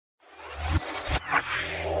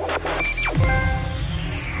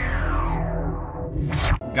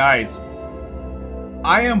Guys,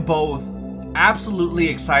 I am both absolutely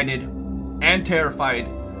excited and terrified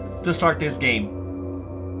to start this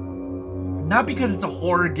game. Not because it's a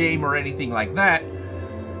horror game or anything like that,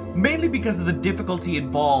 mainly because of the difficulty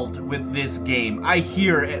involved with this game. I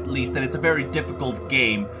hear, at least, that it's a very difficult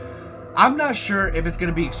game. I'm not sure if it's going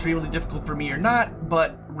to be extremely difficult for me or not,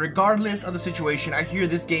 but regardless of the situation, I hear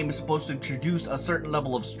this game is supposed to introduce a certain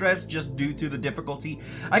level of stress just due to the difficulty.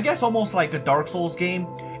 I guess almost like a Dark Souls game.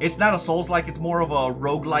 It's not a Souls-like, it's more of a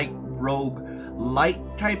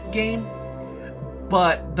roguelite type game.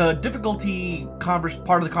 But the difficulty part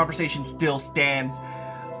of the conversation still stands.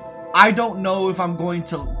 I don't know if I'm going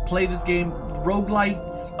to play this game.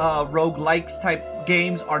 Roguelikes type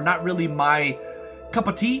games are not really my cup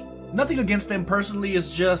of tea. Nothing against them personally, it's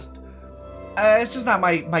just not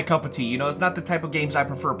my cup of tea, you know? It's not the type of games I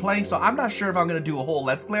prefer playing, so I'm not sure if I'm going to do a whole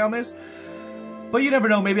Let's Play on this. But you never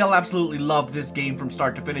know, maybe I'll absolutely love this game from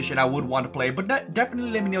start to finish and I would want to play. But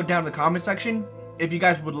definitely let me know down in the comment section if you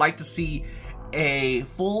guys would like to see a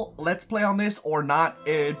full Let's Play on this or not.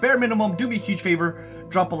 Bare minimum, do me a huge favor,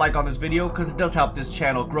 drop a like on this video because it does help this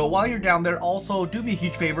channel grow. While you're down there, also do me a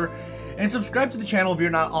huge favor and subscribe to the channel if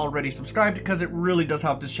you're not already subscribed, because it really does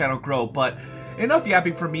help this channel grow. But enough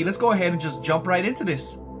yapping from me, let's go ahead and just jump right into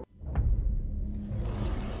this.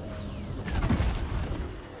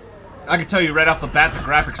 I can tell you right off the bat, the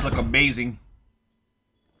graphics look amazing.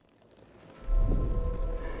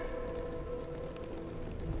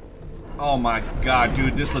 Oh my god,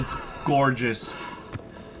 dude, this looks gorgeous.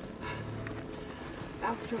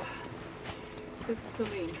 Astra, this is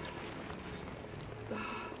Celine.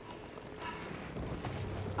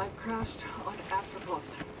 I've crashed on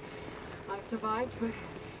Atropos. I survived, but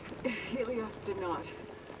Helios did not.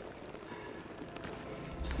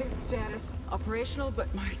 Suit status operational,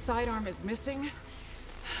 but my sidearm is missing.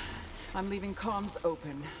 I'm leaving comms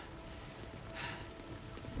open.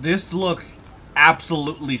 This looks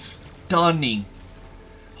absolutely stunning.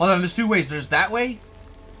 Hold on, there's two ways. There's that way,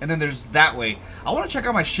 and then there's that way. I want to check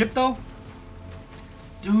out my ship though.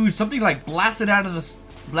 Dude, something like blasted us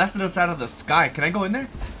out of the sky. Can I go in there?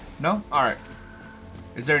 No? Alright.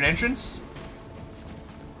 Is there an entrance?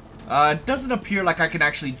 It doesn't appear like I can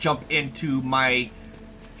actually jump into my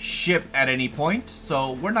ship at any point,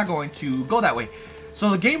 so we're not going to go that way.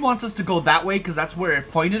 So the game wants us to go that way because that's where it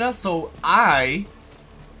pointed us, so I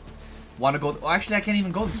want to go... Oh, actually, I can't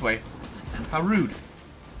even go this way. How rude.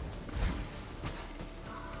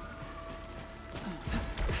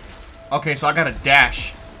 Okay, so I gotta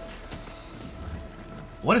dash.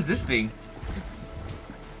 What is this thing?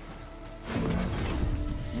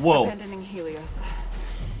 Whoa. Abandoning Helios.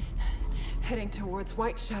 Heading towards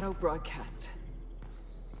White Shadow Broadcast.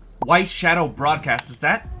 White Shadow Broadcast, is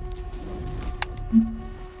that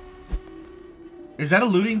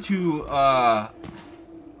alluding to,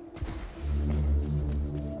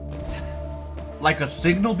 like a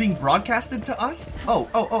signal being broadcasted to us?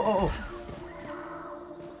 Oh,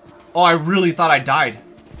 I really thought I died.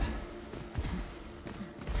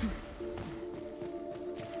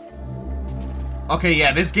 Okay,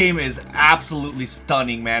 yeah, this game is absolutely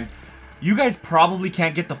stunning, man. You guys probably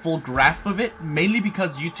can't get the full grasp of it, mainly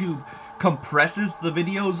because YouTube compresses the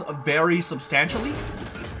videos very substantially,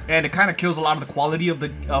 and it kind of kills a lot of the quality of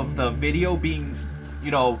the video being,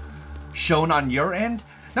 you know, shown on your end.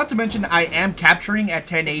 Not to mention, I am capturing at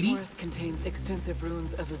 1080. The forest contains extensive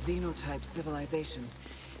ruins of a xenotype civilization.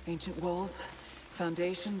 Ancient walls,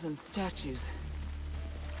 foundations, and statues.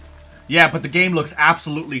 Yeah, but the game looks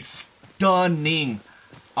absolutely stunning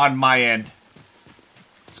on my end.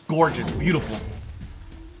 It's gorgeous, beautiful.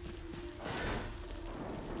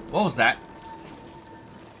 What was that?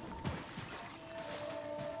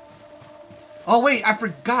 Oh wait, I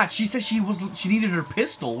forgot. She said she needed her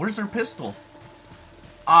pistol. Where's her pistol?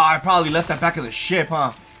 Ah, I probably left that back in the ship,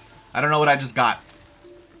 huh? I don't know what I just got.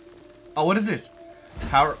 Oh, what is this?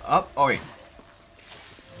 Power up? Oh wait.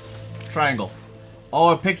 Triangle.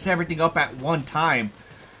 Oh, it picks everything up at one time.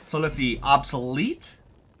 So let's see. Obsolete?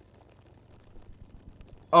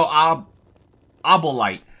 Oh,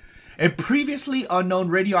 Obolite. A previously unknown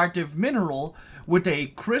radioactive mineral with a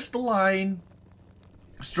crystalline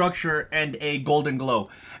structure and a golden glow.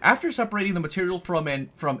 After separating the material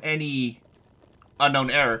from any unknown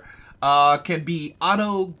error, can be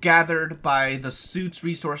auto-gathered by the suit's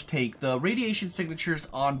resource tank. The radiation signatures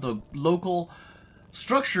on the local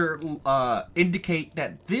structure indicate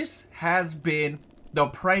that this has been the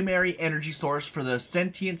primary energy source for the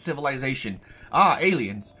sentient civilization. Ah,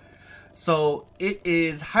 aliens. So it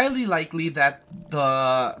is highly likely that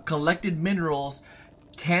the collected minerals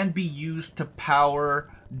can be used to power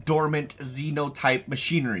dormant xenotype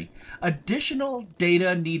machinery. Additional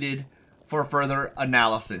data needed for further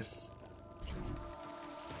analysis.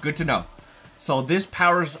 Good to know. So this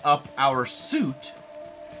powers up our suit.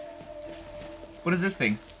 What is this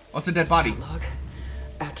thing? Oh, it's a dead body. Log,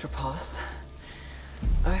 Atropos.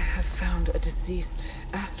 I have found a deceased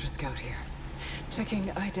Astra Scout here.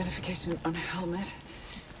 Checking identification on helmet.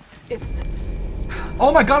 It's...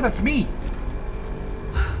 Oh my god, that's me!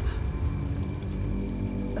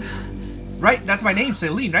 Right, that's my name,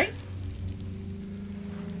 Celine, right?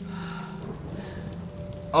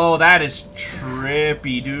 Oh, that is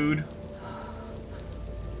trippy, dude.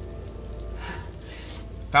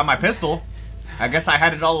 Found my pistol. I guess I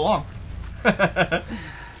had it all along. My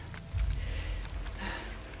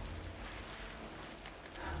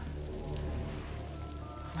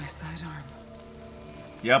sidearm.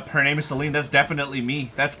 Yep, her name is Celine. That's definitely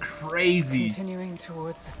me. That's crazy. Continuing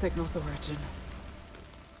towards the signal's origin.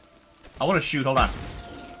 I want to shoot. Hold on.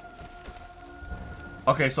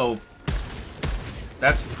 Okay, so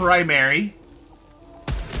that's primary.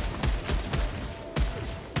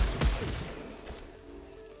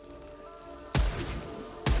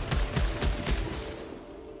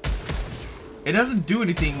 It doesn't do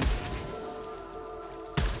anything.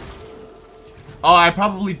 Oh, I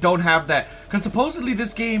probably don't have that. Because supposedly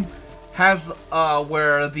this game has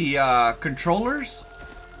where the controllers,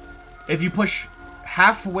 if you push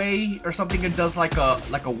halfway or something, it does like a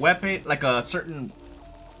weapon, like a certain,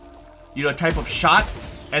 you know, type of shot.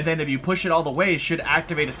 And then if you push it all the way, it should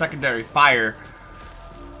activate a secondary fire.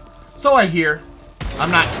 So I hear.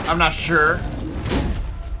 I'm not sure.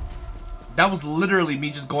 That was literally me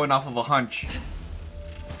just going off of a hunch.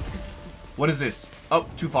 What is this? Oh,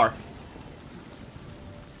 too far.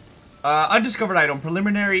 Undiscovered item.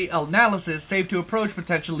 Preliminary analysis. Safe to approach.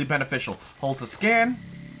 Potentially beneficial. Hold to scan.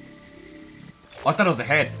 Oh, I thought it was a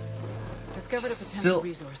head. Discovered a potential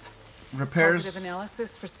resource. Repairs. Positive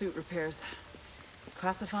analysis for suit repairs.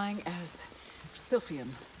 Classifying as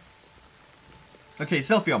Silphium. Okay,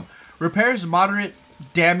 Silphium. Repairs moderate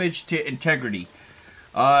damage to integrity.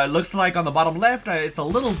 It looks like on the bottom left, it's a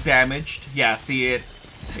little damaged. Yeah, see it.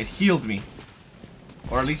 It healed me.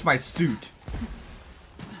 Or at least my suit.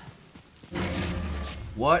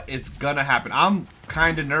 What is gonna happen? I'm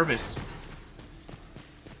kind of nervous.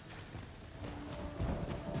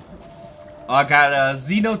 I got a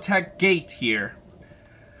Xenotech gate here.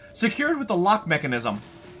 Secured with a lock mechanism.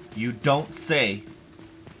 You don't say.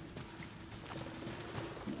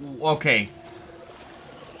 Okay.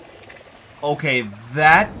 Okay,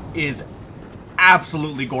 that is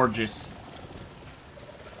absolutely gorgeous.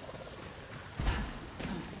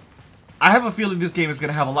 I have a feeling this game is going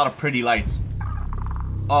to have a lot of pretty lights.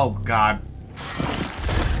 Oh, God.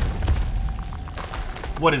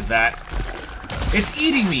 What is that? It's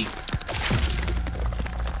eating me.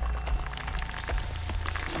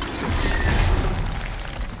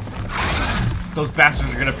 Those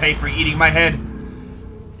bastards are going to pay for eating my head.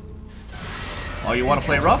 Oh, you want to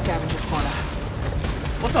play rough?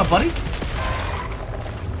 What's up, buddy?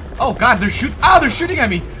 Oh God, they're shooting at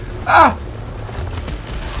me. Ah!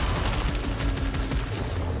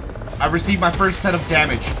 I received my first set of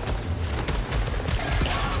damage.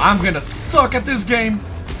 I'm gonna suck at this game.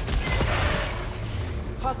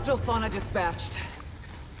 Hostile fauna dispatched.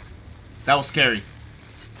 That was scary.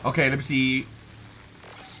 Okay, let me see.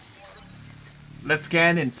 Let's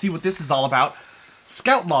scan and see what this is all about.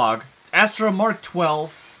 Scout log. Astra Mark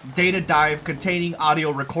 12. Data dive containing audio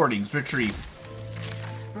recordings. Retrieve.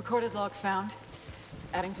 Recorded log found.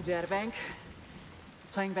 Adding to databank.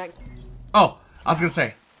 Playing back. Oh, I was gonna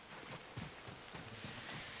say.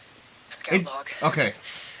 Scout log. Okay.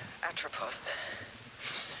 Atropos.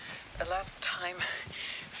 Elapsed time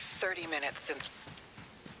 30 minutes since.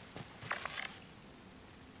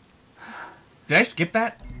 Did I skip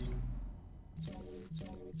that?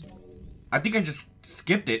 I think I just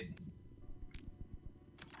skipped it.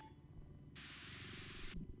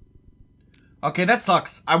 Okay, that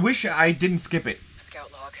sucks. I wish I didn't skip it.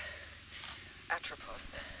 Scout log.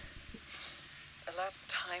 Atropos. Elapsed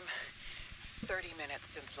time 30 minutes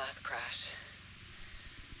since last crash.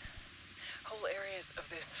 Whole areas of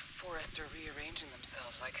this forest are rearranging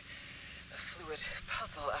themselves like a fluid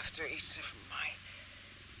puzzle after each of my...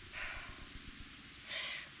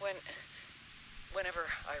 Whenever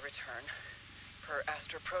I return, per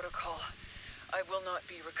Astra protocol, I will not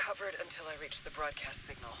be recovered until I reach the broadcast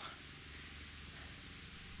signal.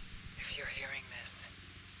 If you're hearing this,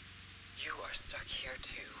 you are stuck here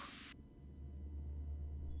too.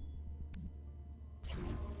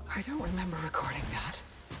 I don't remember recording that.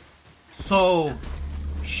 So,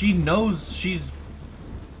 She knows she's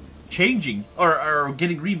changing or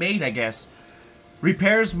getting remade, I guess.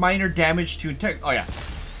 Repairs minor damage to oh yeah,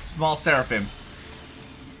 small seraphim.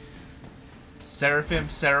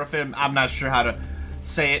 Seraphim. I'm not sure how to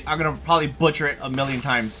say it. I'm gonna probably butcher it a million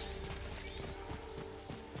times.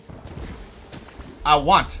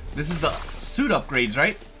 This is the suit upgrades,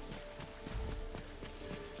 right?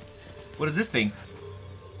 What is this thing?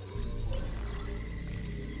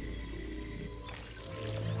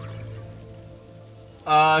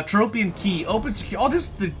 Tropian key. Open secure. Oh, this is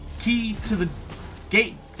the key to the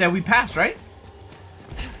gate that we passed, right?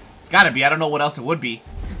 It's gotta be. I don't know what else it would be.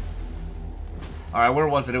 Alright, where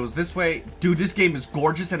was it? It was this way. Dude, this game is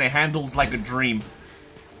gorgeous and it handles like a dream.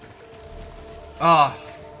 Ah,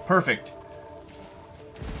 perfect.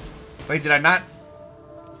 Wait, did I not?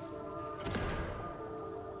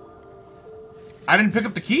 I didn't pick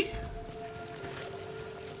up the key?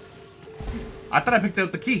 I thought I picked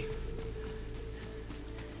up the key.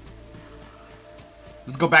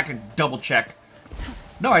 Let's go back and double check.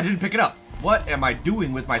 No, I didn't pick it up. What am I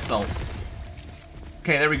doing with myself?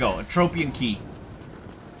 Okay, there we go. A Tropian key.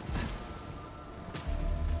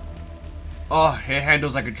 Oh, it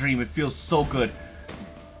handles like a dream. It feels so good.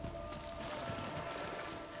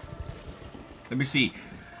 Let me see.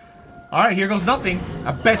 Alright, here goes nothing.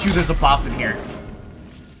 I bet you there's a boss in here.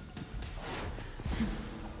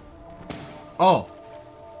 Oh.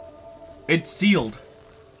 It's sealed.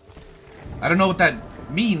 I don't know what that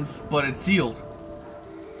means, but it's sealed.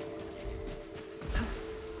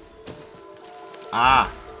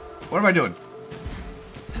 Ah. What am I doing?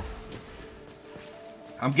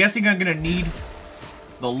 I'm guessing I'm gonna need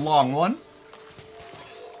the long one.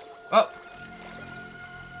 Oh.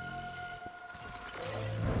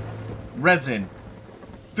 Resin.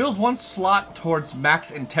 Fills one slot towards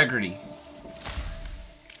max integrity.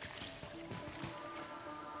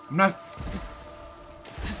 I'm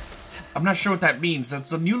not sure what that means.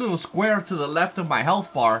 It's a new little square to the left of my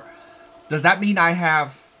health bar. Does that mean I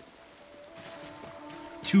have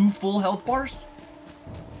 2 full health bars?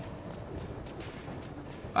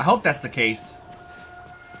 I hope that's the case.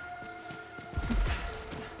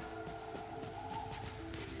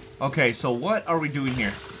 Okay, so what are we doing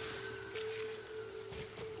here?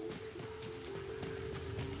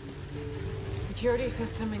 Security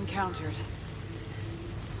system encountered.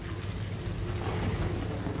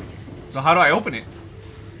 So how do I open it?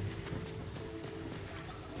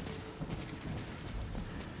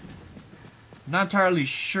 I'm not entirely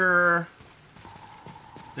sure.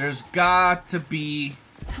 There's got to be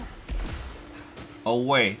a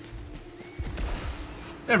way.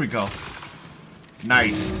 There we go.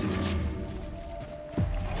 Nice.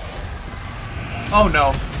 Oh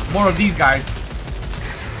no. More of these guys.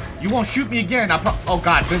 You won't shoot me again. Oh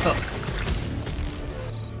god, there's a...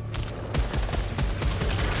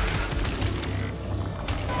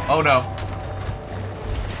 Oh no.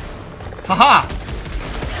 Haha!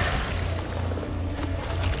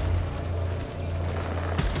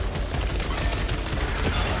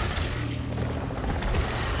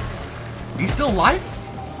 He's still alive?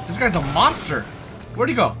 This guy's a monster. Where'd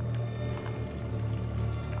he go?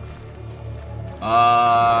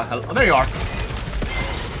 Hello. Oh, there you are.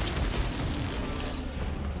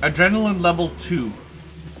 Adrenaline level 2.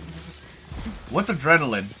 What's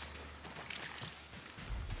adrenaline?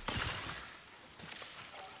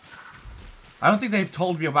 I don't think they've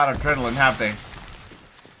told me about adrenaline, have they?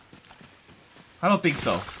 I don't think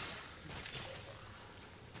so.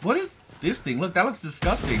 What is this thing? Look, that looks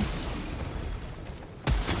disgusting.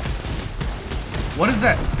 What is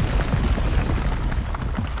that?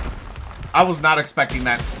 I was not expecting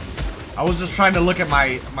that. I was just trying to look at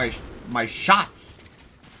my shots.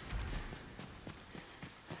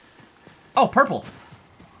 Oh, purple.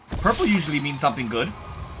 Purple usually means something good.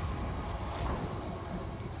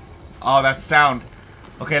 Oh, that sound.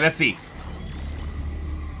 Okay, let's see.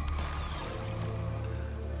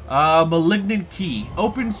 Malignant key.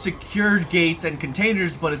 Opens secured gates and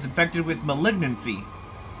containers, but is infected with malignancy.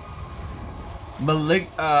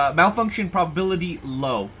 Malfunction probability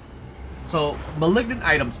low. So, malignant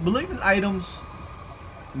items. Malignant items...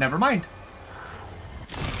 Never mind.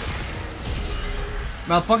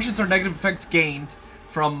 Malfunctions or negative effects gained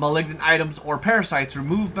from malignant items or parasites.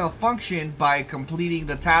 Remove malfunction by completing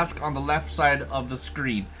the task on the left side of the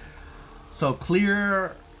screen. So,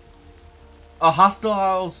 clear a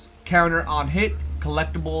hostile's counter on hit,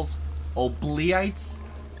 collectibles, obliites.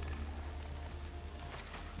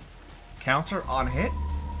 Counter on hit?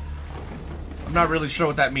 I'm not really sure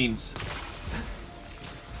what that means.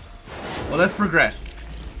 Well, let's progress.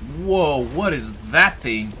 Whoa, what is that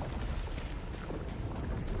thing?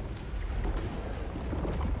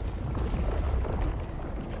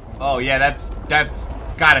 Oh yeah, that's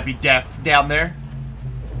gotta be death down there.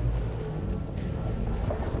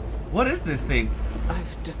 What is this thing?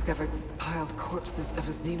 I've discovered piled corpses of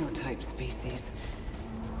a xenotype species.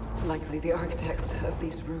 Likely the architects of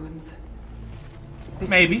these ruins. They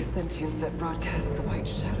Maybe. the sentience that broadcasts the white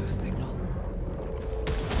shadow signal.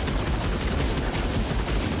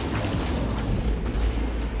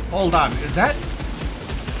 Hold on, is that?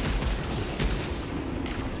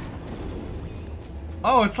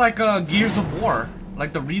 Oh, it's like Gears of War.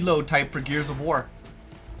 Like the reload type for Gears of War.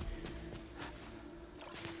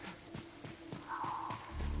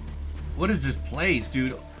 What is this place,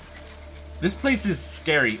 dude? This place is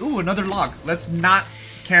scary. Ooh, another log. Let's not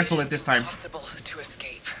cancel it this time. It's impossible to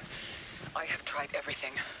escape. I have tried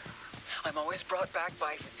everything. I'm always brought back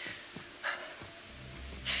by...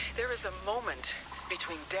 There is a moment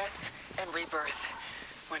between death and rebirth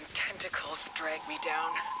when tentacles drag me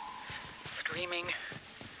down. Screaming,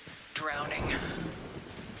 drowning,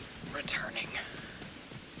 returning.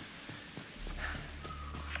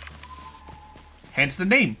 Hence the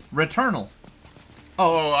name, Returnal.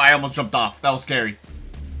 Oh, I almost jumped off. That was scary.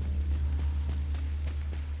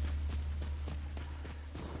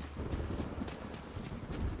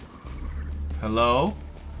 Hello?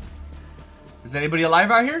 Is anybody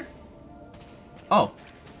alive out here? Oh.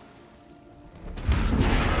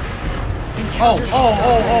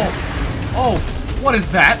 Oh, what is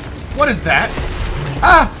that? What is that?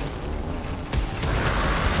 Ah!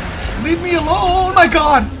 Leave me alone! Oh my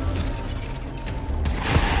god!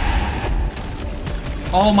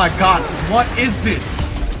 Oh my god, what is this?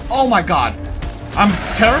 Oh my god. I'm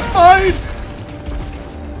terrified!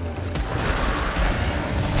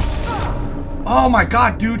 Oh my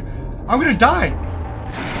god, dude. I'm gonna die.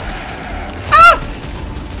 Ah!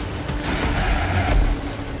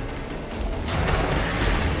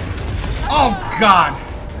 Oh god.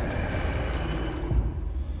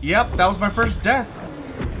 Yep, that was my first death.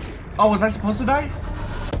 Oh, was I supposed to die?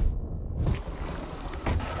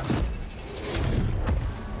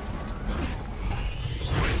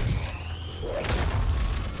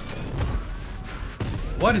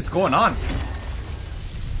 What is going on?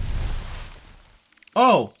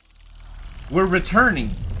 Oh, we're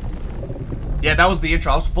returning. Yeah, that was the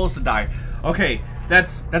intro. I was supposed to die. Okay,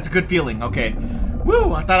 that's a good feeling. Okay,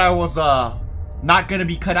 woo! I thought I was not gonna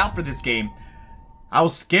be cut out for this game. I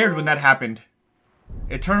was scared when that happened.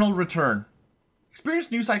 Eternal return. Experience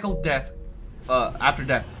new cycle death. After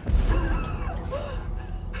death.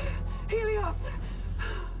 Helios!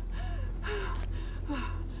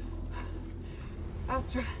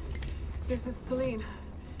 Astra, this is Celine.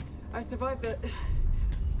 I survived the...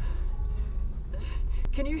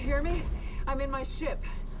 Can you hear me? I'm in my ship.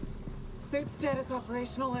 Suit status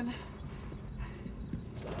operational and...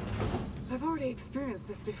 I've already experienced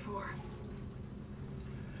this before.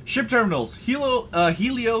 Ship terminals.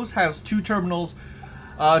 Helios has 2 terminals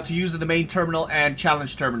to use in the main terminal and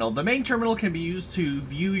challenge terminal. The main terminal can be used to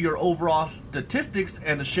view your overall statistics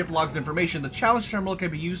and the ship logs information. The challenge terminal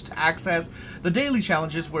can be used to access the daily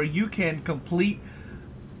challenges where you can complete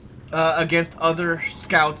against other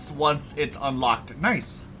scouts once it's unlocked.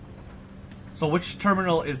 Nice. So which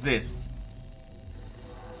terminal is this?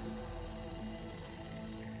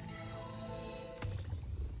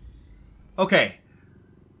 Okay.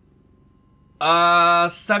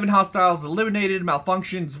 7 hostiles eliminated,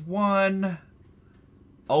 malfunctions 1,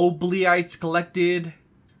 obliites collected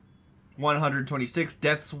 126,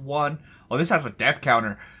 deaths 1. Oh, this has a death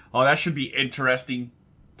counter. Oh, that should be interesting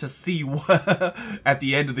to see what at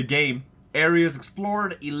the end of the game. Areas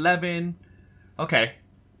explored 11. Okay.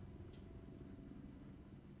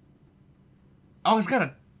 Oh, it's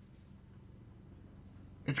got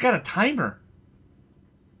a timer.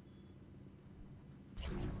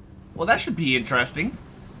 Well, that should be interesting.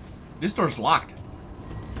 This door's locked.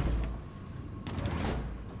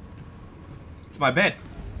 It's my bed.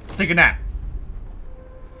 Let's take a nap.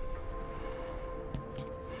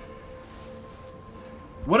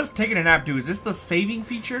 What does taking a nap do? Is this the saving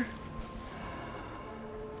feature?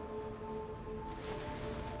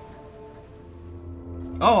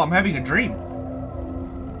 Oh, I'm having a dream.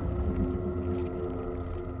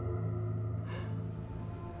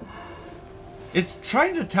 It's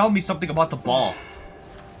trying to tell me something about the ball.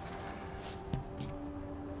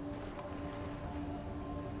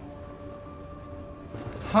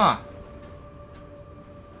 Huh.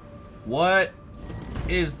 What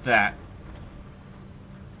is that?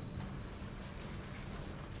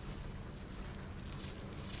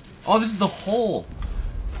 Oh, this is the hole.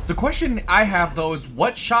 The question I have, though, is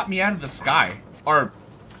what shot me out of the sky? Or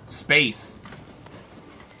space?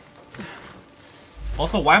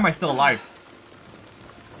 Also, why am I still alive?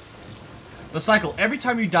 The cycle. Every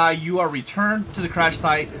time you die, you are returned to the crash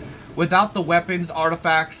site without the weapons,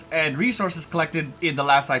 artifacts, and resources collected in the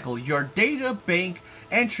last cycle. Your data bank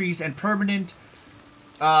entries and permanent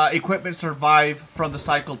equipment survive from the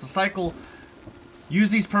cycle to cycle. Use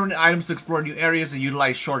these permanent items to explore new areas and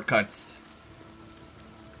utilize shortcuts.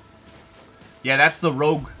 Yeah, that's the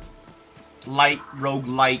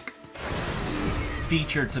roguelike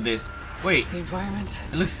feature to this. Wait, The environment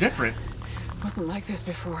it looks different. wasn't like this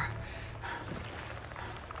before.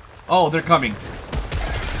 Oh, they're coming.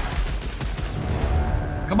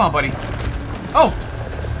 Come on, buddy. Oh!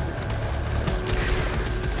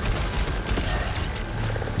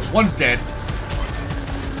 One's dead.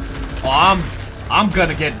 Oh, I'm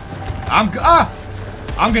gonna get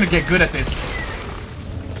good at this.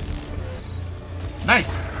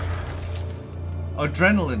 Nice.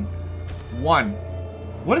 Adrenaline 1.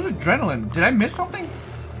 What is adrenaline? Did I miss something?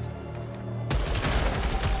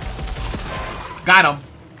 Got him.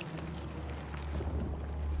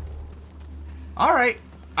 Alright.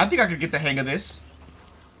 I think I could get the hang of this.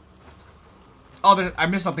 Oh, I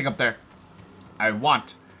missed something up there. I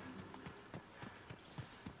want.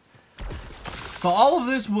 So all of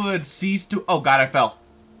this would cease to... Oh god, I fell.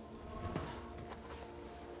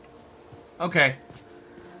 Okay.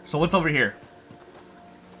 So what's over here?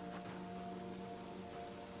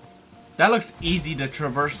 That looks easy to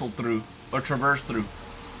traverse through.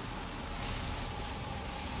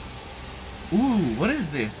 Ooh, what is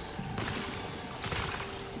this?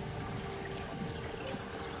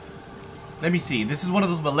 Let me see. This is one of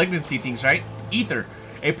those malignancy things, right? Ether.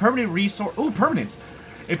 A permanent resource... Ooh, permanent.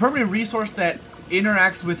 A permanent resource that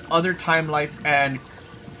interacts with other timelines and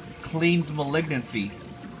cleans malignancy.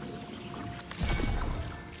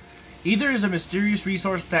 Ether is a mysterious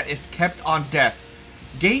resource that is kept on death.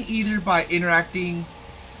 Gain Ether by interacting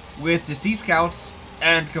with deceased scouts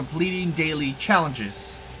and completing daily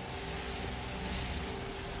challenges.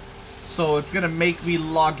 So it's gonna make me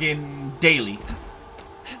log in daily.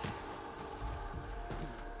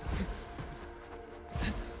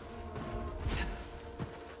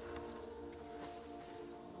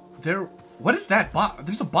 What is that box?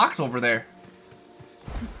 There's a box over there.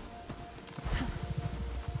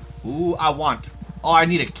 Ooh, I want. Oh, I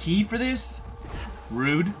need a key for this?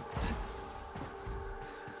 Rude.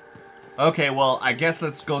 Okay, well, I guess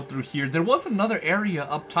let's go through here. There was another area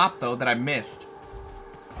up top, though, that I missed.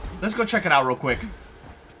 Let's go check it out real quick.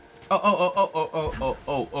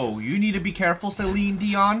 Oh. You need to be careful, Celine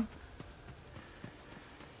Dion.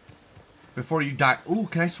 Before you die. Ooh,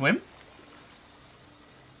 can I swim?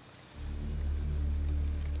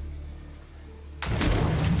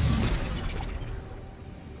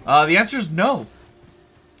 The answer is no.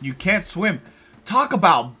 You can't swim. Talk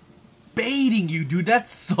about baiting you, dude.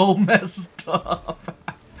 That's so messed up.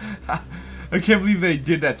 I can't believe they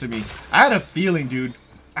did that to me. I had a feeling, dude.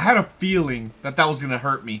 I had a feeling that that was gonna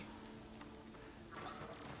hurt me.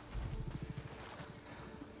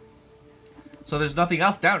 So there's nothing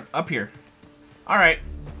else down up here. Alright.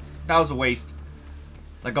 That was a waste.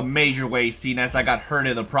 Like a major waste, seeing as I got hurt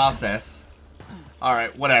in the process.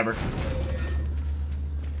 Alright, whatever.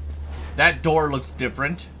 That door looks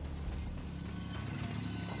different.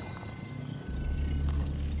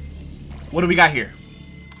 What do we got here?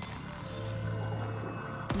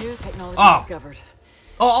 New technology discovered.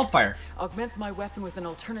 Oh, alt-fire. Augments my weapon with an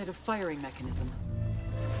alternative firing mechanism.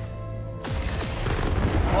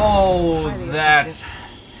 Oh, Highly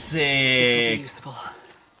that's effective. This will sick. be useful.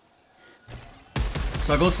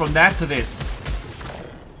 So it goes from that to this.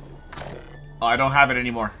 Oh, I don't have it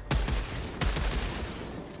anymore.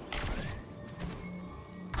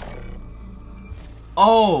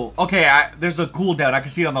 Oh, okay, there's a cooldown. I can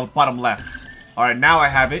see it on the bottom left. Alright, now I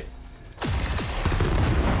have it.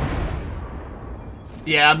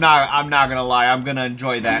 Yeah, I'm not gonna lie. I'm gonna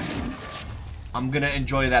enjoy that. I'm gonna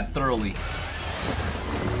enjoy that thoroughly.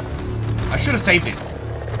 I should have saved it.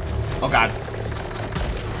 Oh god.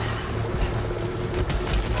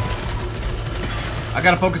 I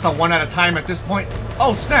gotta focus on one at a time at this point.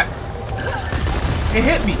 Oh, snap. It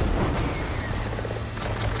hit me.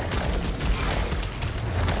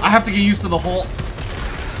 I have to get used to the whole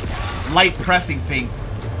light pressing thing.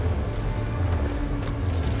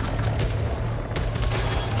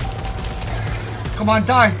 Come on,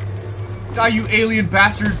 die. Die, you alien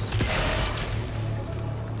bastards.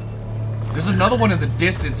 There's another one in the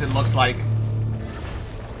distance, it looks like.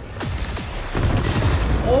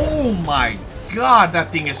 Oh my god,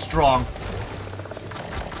 that thing is strong.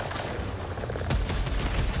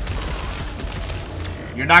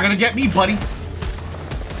 You're not gonna get me, buddy.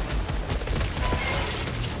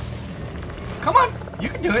 Come on, you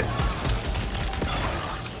can do it.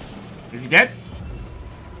 Is he dead?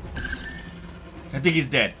 I think he's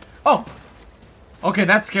dead. Oh! Okay,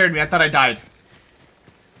 that scared me. I thought I died.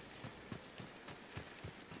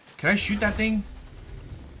 Can I shoot that thing?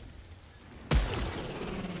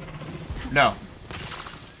 No.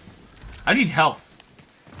 I need health.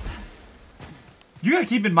 You gotta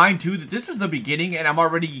keep in mind, too, that this is the beginning and I'm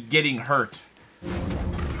already getting hurt.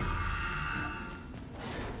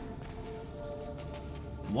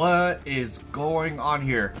 What is going on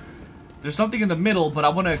here? There's something in the middle, but I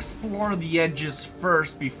want to explore the edges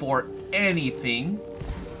first before anything.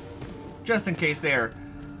 Just in case they're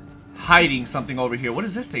hiding something over here. What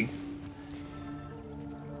is this thing?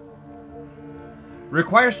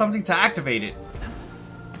 Requires something to activate it.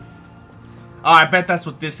 Oh, I bet that's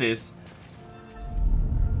what this is.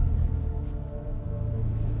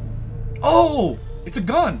 Oh! It's a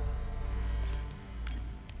gun!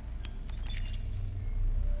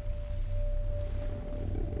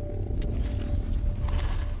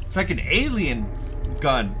 It's like an alien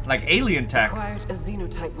gun, like alien tech. Acquired a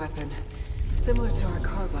xenotype weapon, similar to our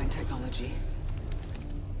carbine technology.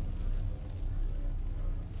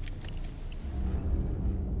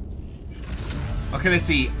 Okay, let's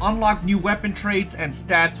see. Unlock new weapon traits and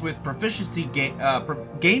stats with proficiency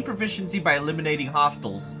gain proficiency by eliminating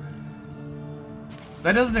hostiles.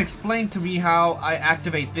 That doesn't explain to me how I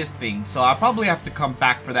activate this thing, so I'll probably have to come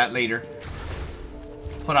back for that later.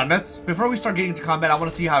 Hold on, before we start getting to combat, I want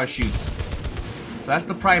to see how it shoots. So that's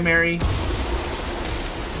the primary.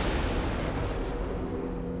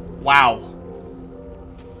 Wow.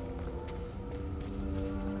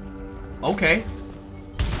 Okay.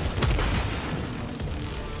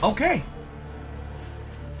 Okay.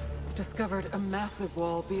 Discovered a massive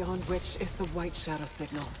wall beyond which is the white shadow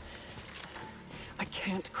signal. I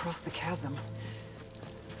can't cross the chasm.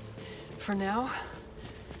 For now,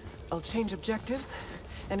 I'll change objectives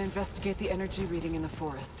and investigate the energy reading in the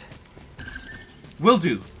forest. Will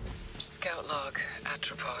do. Scout log,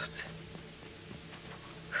 Atropos.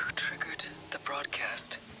 Who triggered the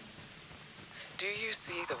broadcast? Do you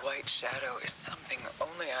see the white shadow is something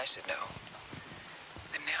only I should know?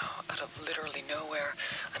 And now, out of literally nowhere,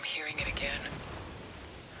 I'm hearing it again.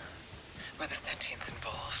 Were the sentients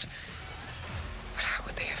involved? But how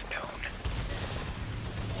would they have known?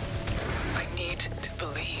 I need to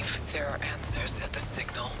believe there are answers at the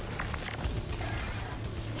signal.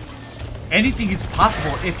 Anything is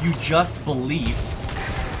possible if you just believe.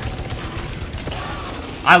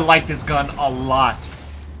 I like this gun a lot.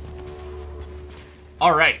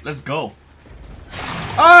 Alright, let's go.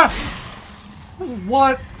 Ah!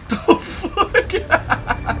 What the fuck?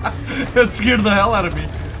 That scared the hell out of me.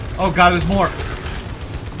 Oh god, there's more.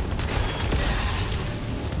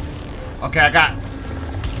 Okay, I got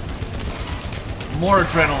more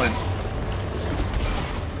adrenaline.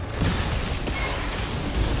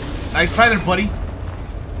 Nice try there, buddy.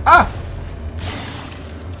 Ah!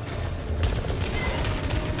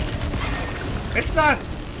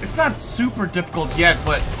 It's not super difficult yet,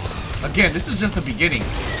 but again, this is just the beginning.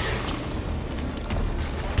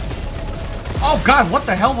 Oh god, what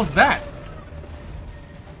the hell was that?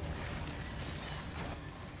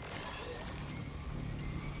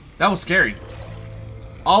 That was scary.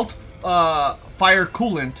 Alt fire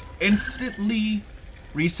coolant instantly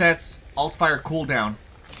resets alt fire cooldown.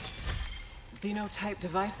 Xenotype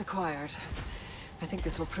device acquired. I think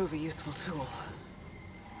this will prove a useful tool.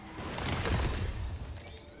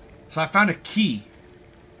 So I found a key.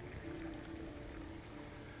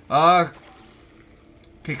 Okay,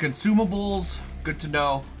 consumables. Good to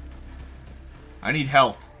know. I need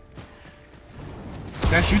health.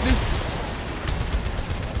 Can I shoot this?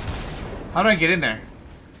 How do I get in there?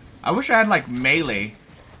 I wish I had like melee.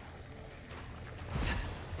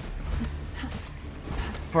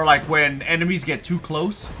 For like when enemies get too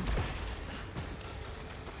close.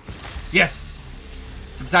 Yes!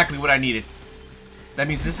 It's exactly what I needed. That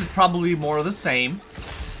means this is probably more of the same.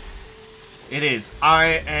 It is.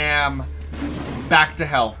 I am back to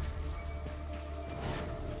health.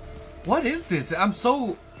 What is this? I'm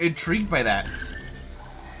so intrigued by that.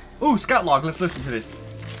 Ooh, scout log. Let's listen to this.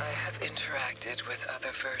 I have interacted with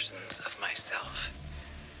other versions of myself.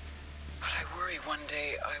 But I worry one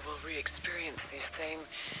day I will re-experience these same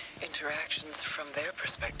interactions from their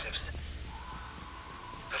perspectives.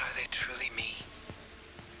 But are they truly me?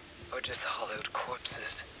 Or just hollowed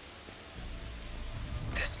corpses?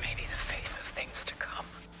 This may be the face of things to come.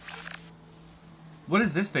 What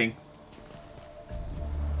is this thing?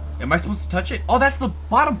 Am I supposed to touch it? Oh, that's the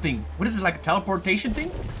bottom thing. What is it, like a teleportation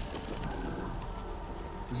thing?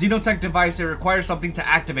 Xenotech device, it requires something to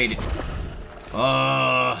activate it.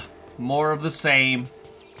 More of the same.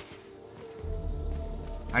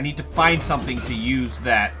 I need to find something to use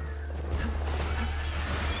that.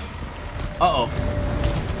 Uh-oh.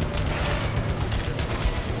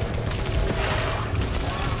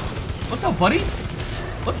 What's up, buddy?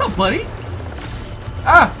 What's up, buddy?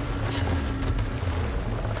 Ah!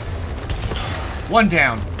 One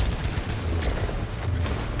down.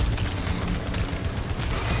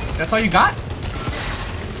 That's all you got?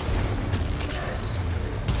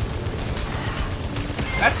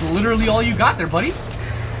 That's literally all you got there, buddy.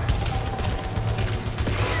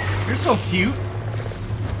 You're so cute.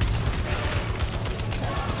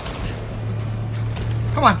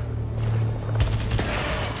 Come on.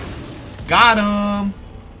 Got him.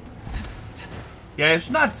 Yeah,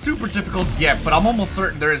 it's not super difficult yet, but I'm almost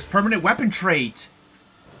certain there is permanent weapon trait.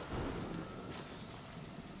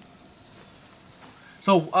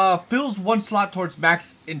 So, fills one slot towards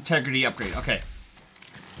max integrity upgrade. Okay.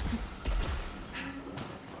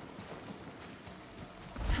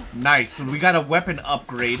 Nice. So we got a weapon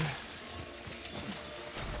upgrade.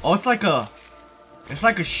 Oh, it's like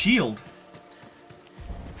a shield.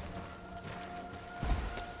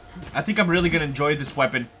 I think I'm really gonna enjoy this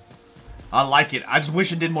weapon. I like it. I just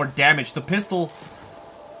wish it did more damage. The pistol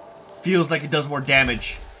feels like it does more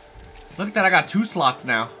damage. Look at that, I got 2 slots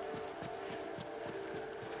now.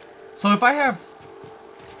 So if I have...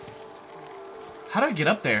 How do I get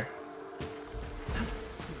up there?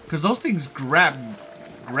 Because those things grab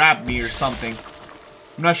me or something.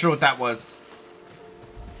 I'm not sure what that was.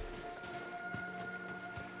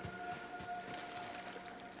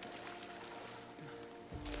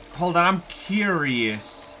 Hold on, I'm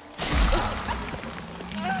curious.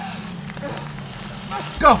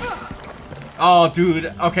 Go! Oh,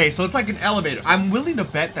 dude. Okay, so it's like an elevator. I'm willing to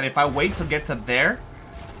bet that if I wait to get to there,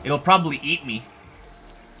 it'll probably eat me.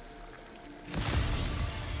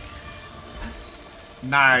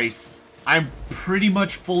 Nice. I'm pretty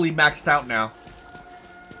much fully maxed out now.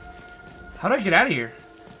 How do I get out of here?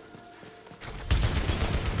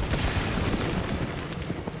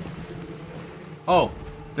 Oh,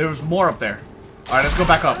 there was more up there. Alright, let's go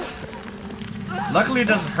back up. Luckily, it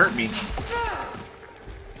doesn't hurt me.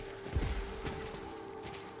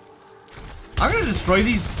 I'm gonna destroy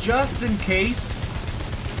these just in case.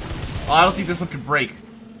 Oh, I don't think this one can break.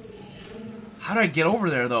 How do I get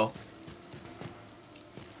over there, though?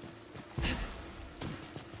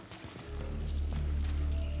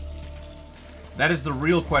 That is the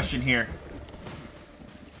real question here.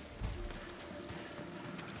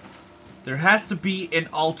 There has to be an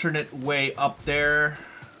alternate way up there,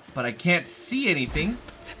 but I can't see anything.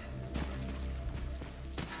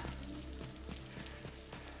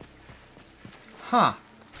 Huh.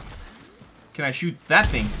 Can I shoot that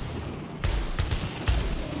thing?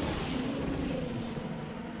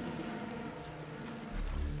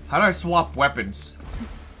 How do I swap weapons?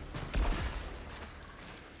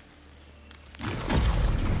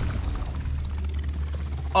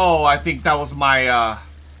 Oh, I think that was my,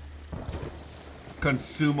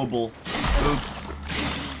 consumable. Oops.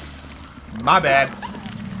 My bad.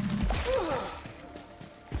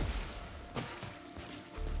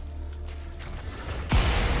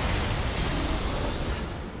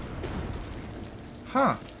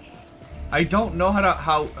 Huh. I don't know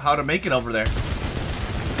how to make it over there.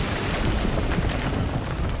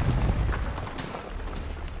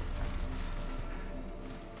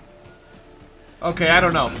 Okay, I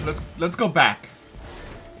don't know. Let's go back.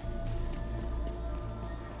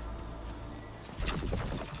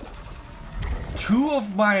 Two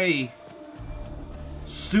of my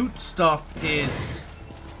suit stuff is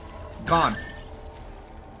gone.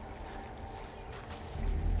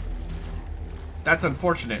 That's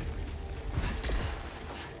unfortunate.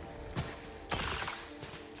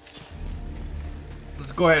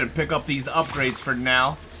 Let's go ahead and pick up these upgrades for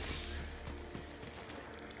now.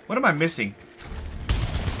 What am I missing?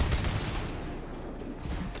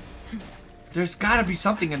 There's gotta be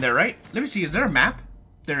something in there, right? Let me see, is there a map?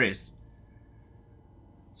 There is.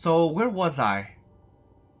 So, where was I?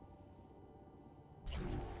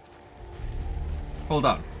 Hold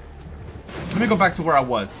on. Let me go back to where I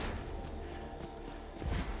was.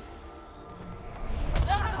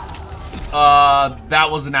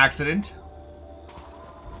 That was an accident.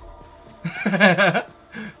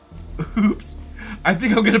 Oops. I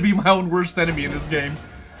think I'm gonna be my own worst enemy in this game.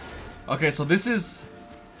 Okay, so this is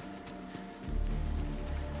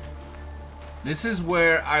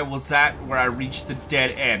where I was at, where I reached the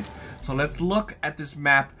dead end. So let's look at this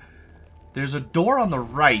map. There's a door on the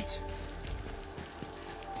right.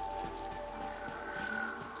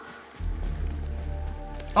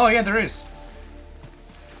 Oh yeah, there is.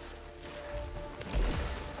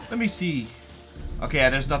 Let me see. Okay,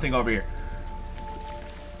 yeah, there's nothing over here.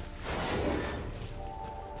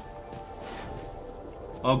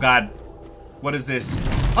 Oh god. What is this?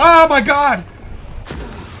 Oh my god!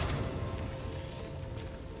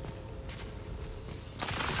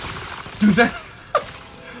 Dude, that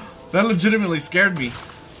that legitimately scared me.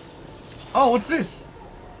 Oh, what's this?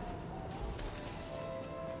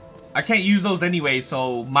 I can't use those anyway,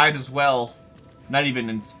 so might as well not even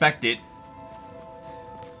inspect it.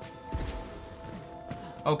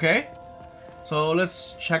 Okay. So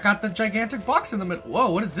let's check out the gigantic box in the middle.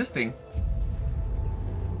 Whoa, what is this thing?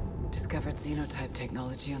 Discovered xenotype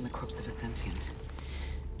technology on the corpse of a sentient.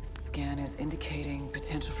 Scan is indicating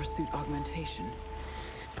potential for suit augmentation.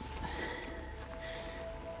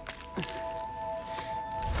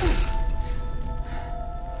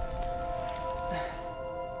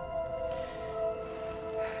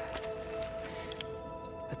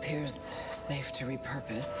 Appears safe to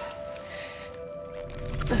repurpose.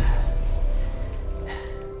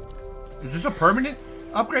 Is this a permanent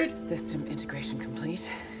upgrade? System integration complete.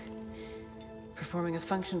 Performing a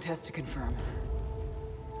function test to confirm.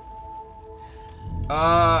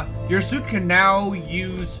 Your suit can now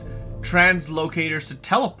use translocators to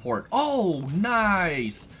teleport. Oh,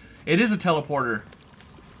 nice. It is a teleporter.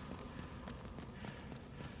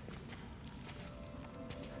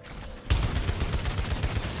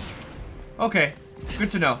 Okay, good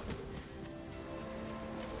to know.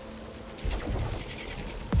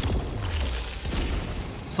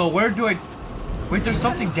 So where do I... Wait, there's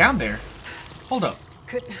something down there. Hold up.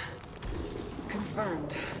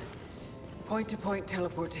 Confirmed. Point-to-point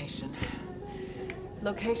teleportation.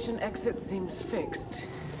 Location exit seems fixed.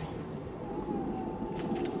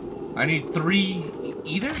 I need 3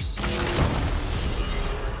 ethers?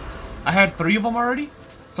 I had 3 of them already?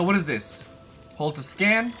 So what is this? Hold to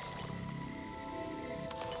scan.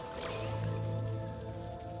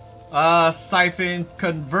 Siphon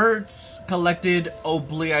converts collected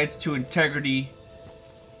oblites to integrity.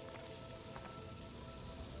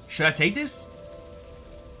 Should I take this?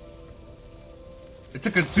 It's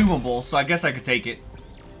a consumable, so I guess I could take it.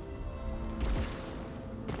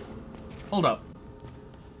 Hold up.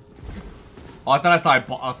 Oh, I thought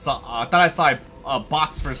I saw a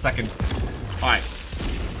box for a second. All right.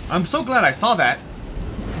 I'm so glad I saw that.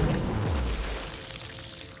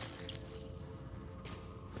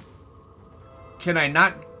 Can I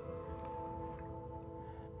not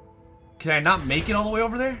make it all the way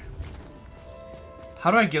over there? How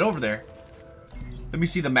do I get over there? Let me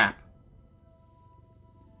see the map.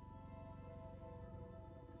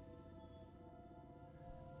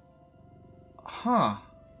 Huh.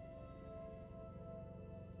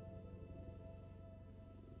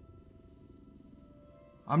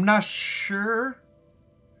 I'm not sure.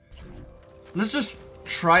 Let's just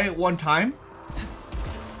try it one time.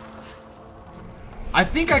 I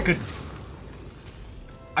think I could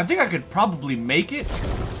probably make it.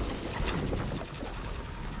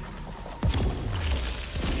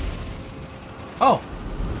 Oh.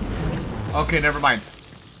 Okay, never mind.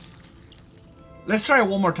 Let's try it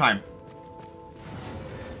one more time.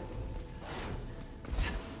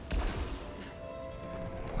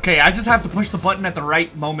 Okay, I just have to push the button at the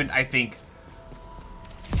right moment, I think.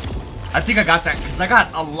 I think I got that, because I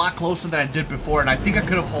got a lot closer than I did before, and I think I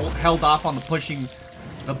could have held off on the pushing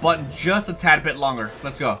the button just a tad bit longer.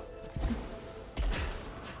 Let's go.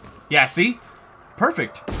 Yeah, see?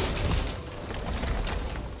 Perfect.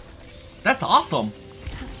 That's awesome.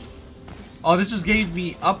 Oh, this just gave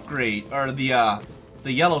me upgrade, or the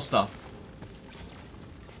yellow stuff.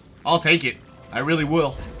 I'll take it. I really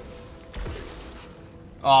will.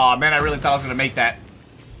 Oh man, I really thought I was gonna make that.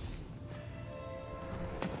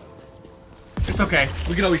 It's okay.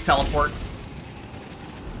 We can always teleport.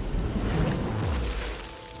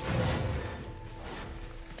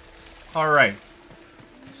 Alright.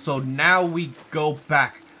 So now we go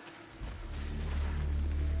back.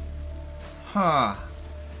 Huh.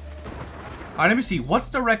 Alright, let me see.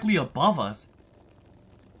 What's directly above us?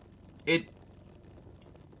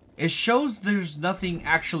 It shows there's nothing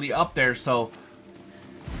actually up there, so...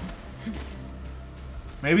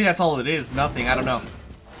 maybe that's all it is. Nothing. I don't know.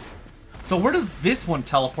 So where does this one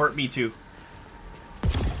teleport me to?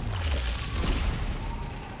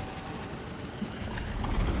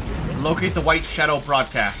 Locate the White Shadow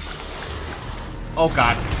broadcast. Oh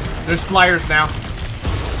god. There's flyers now.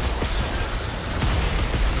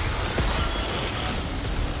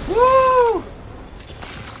 Woo!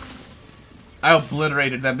 I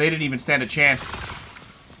obliterated them. They didn't even stand a chance.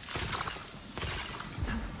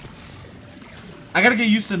 I gotta get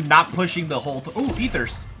used to not pushing the whole... ooh,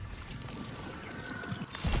 ethers.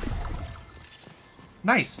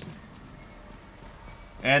 Nice.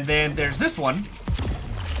 And then there's this one.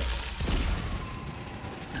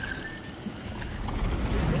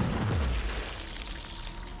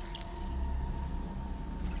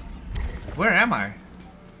 Where am I?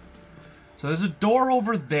 So there's a door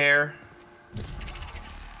over there.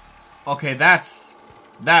 Okay, that's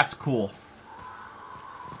cool.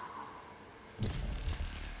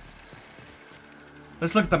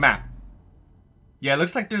 Let's look at the map. Yeah, it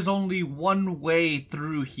looks like there's only one way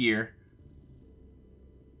through here.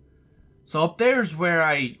 So up there's where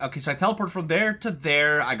okay, so I teleport from there to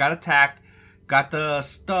there. I got attacked, got the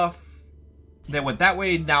stuff, then went that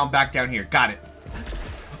way, now I'm back down here. Got it.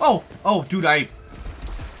 Oh, dude, I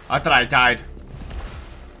thought I died.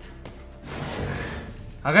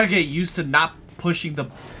 I gotta get used to not pushing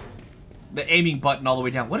the aiming button all the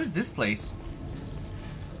way down. What is this place?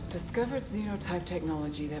 Discovered xenotype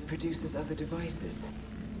technology that produces other devices.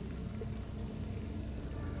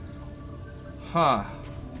 Huh.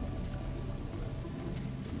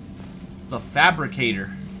 It's the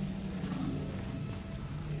fabricator.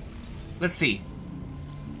 Let's see.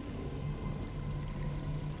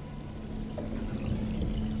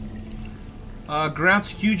 Grants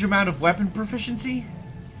huge amount of weapon proficiency.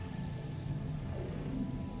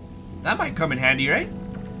 That might come in handy, right?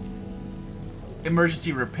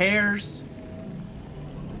 Emergency repairs.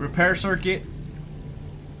 Repair circuit.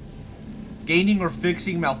 Gaining or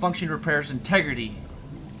fixing malfunction repairs integrity.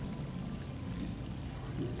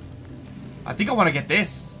 I think I want to get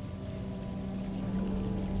this.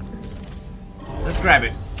 Let's grab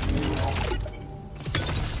it.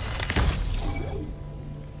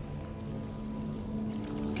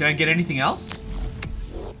 Can I get anything else?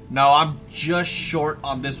 No, I'm just short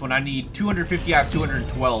on this one. I need 250, I have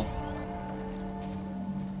 212.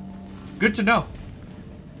 Good to know.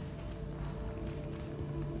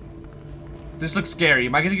 This looks scary.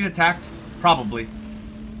 Am I gonna get attacked? Probably.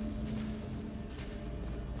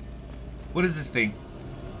 What is this thing?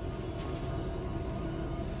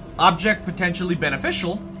 Object potentially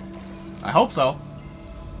beneficial. I hope so.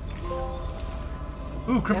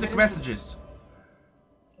 Ooh, cryptic messages.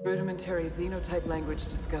 Rudimentary xenotype language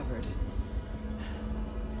discovered.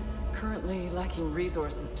 Currently lacking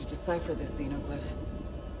resources to decipher this xenoglyph.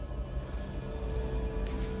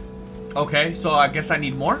 Okay, so I guess I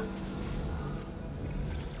need more?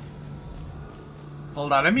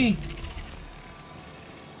 Hold on, let me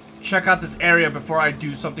check out this area before I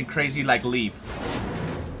do something crazy like leave.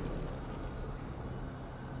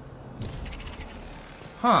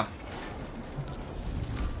 Huh.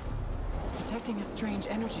 Detecting a strange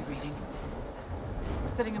energy reading. I'm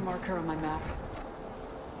setting a marker on my map.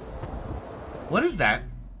 What is that?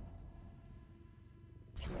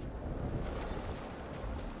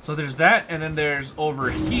 So there's that, and then there's over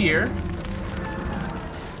here.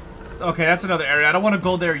 Okay, that's another area. I don't want to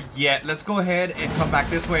go there yet. Let's go ahead and come back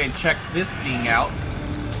this way and check this thing out.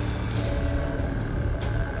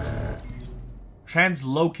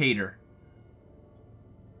 Translocator.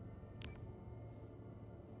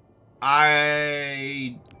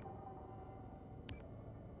 I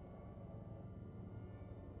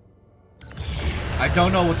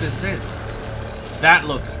don't know what this is. That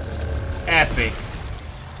looks epic.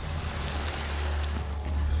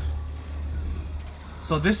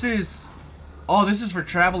 So this is... Oh, this is for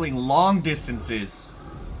traveling long distances.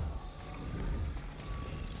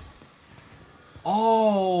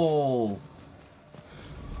 Oh.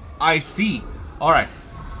 I see. Alright.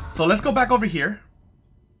 So let's go back over here.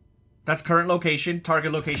 That's current location.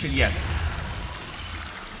 Target location, yes.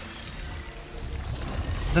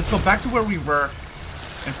 Let's go back to where we were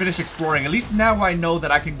and finish exploring. At least now I know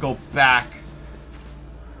that I can go back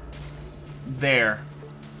there.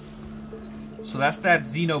 So that's that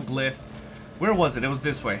xenoglyph. Where was it? It was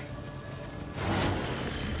this way.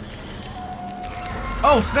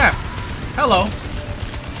 Oh, snap! Hello!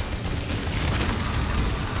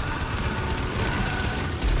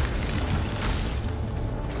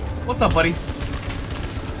 What's up, buddy?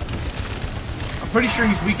 I'm pretty sure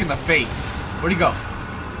he's weak in the face. Where'd he go?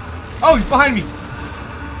 Oh, he's behind me!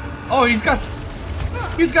 Oh, he's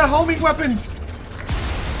got homing weapons!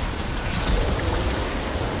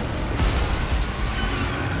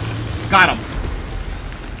 Got him.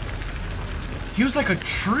 He was like a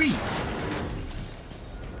tree.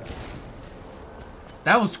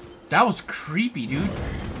 That was creepy, dude.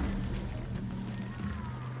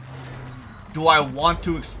 Do I want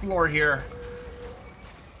to explore here?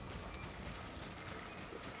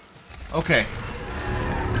 Okay.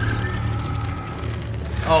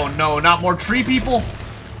 Oh no, not more tree people.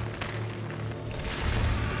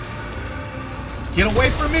 Get away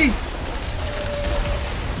from me.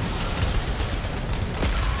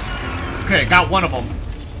 Okay, got one of them.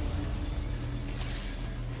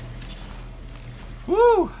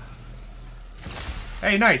 Woo!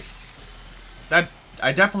 Hey, nice.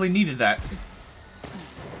 I definitely needed that.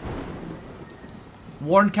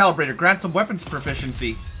 Warren Calibrator. Grant some weapons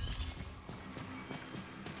proficiency.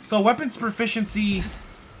 So weapons proficiency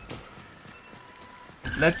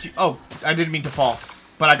lets you... Oh, I didn't mean to fall.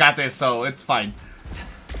 But I got this, so it's fine.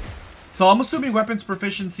 So I'm assuming weapons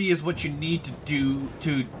proficiency is what you need to do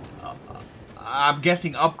to... I'm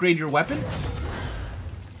guessing upgrade your weapon?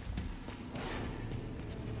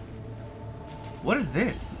 What is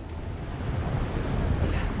this?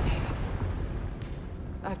 Fascinating.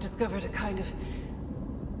 I've discovered a kind of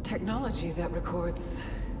technology that records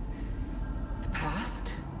the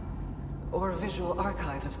past, or a visual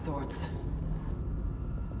archive of sorts.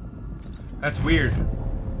 That's weird.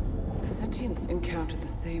 The sentients encountered the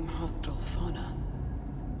same hostile fauna.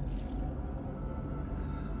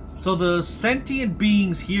 So the sentient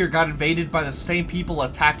beings here got invaded by the same people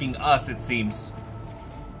attacking us, it seems.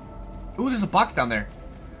 Ooh, there's a box down there.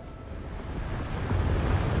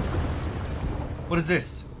 What is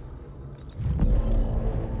this?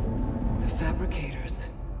 The fabricators.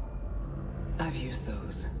 I've used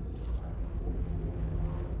those.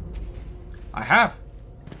 I have.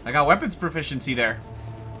 I got weapons proficiency there.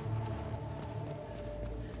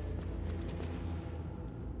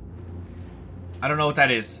 I don't know what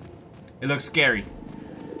that is. It looks scary.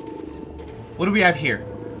 What do we have here?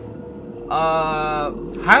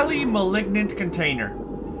 Highly malignant container.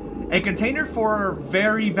 A container for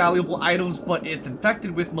very valuable items, but it's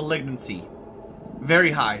infected with malignancy.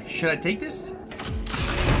 Very high. Should I take this?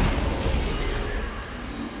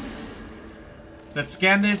 Let's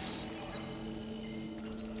scan this.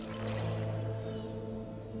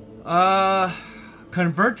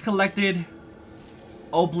 Convert collected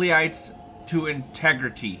obliites to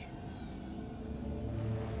integrity.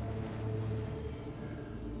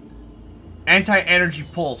 Anti-energy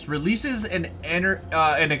pulse releases an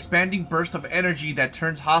expanding burst of energy that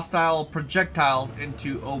turns hostile projectiles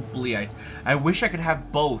into obliites. I wish I could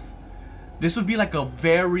have both. This would be like a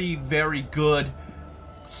very, very good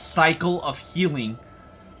cycle of healing.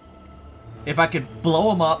 If I could blow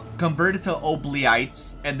them up, convert it to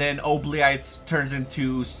obliites, and then obliites turns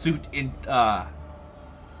into suit in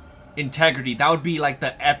integrity. That would be like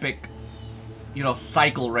the epic, you know,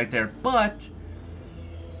 cycle right there. But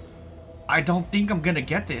I don't think I'm gonna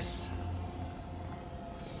get this.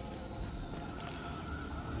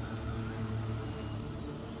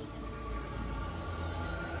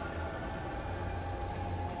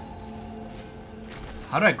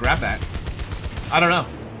 How do I grab that? I don't know.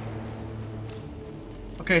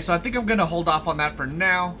 Okay, so I think I'm gonna hold off on that for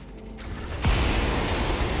now.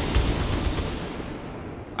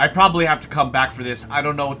 I probably have to come back for this. I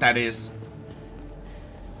don't know what that is.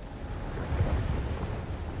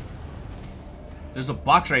 There's a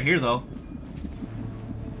box right here, though.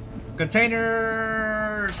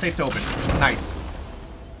 Container... safe to open. Nice.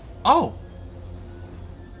 Oh!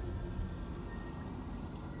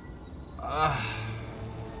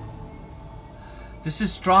 This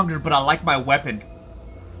is stronger, but I like my weapon.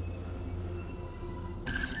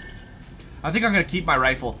 I think I'm gonna keep my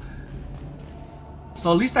rifle.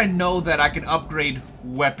 So at least I know that I can upgrade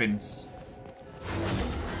weapons.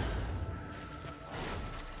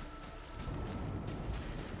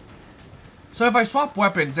 So if I swap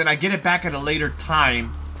weapons and I get it back at a later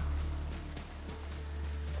time,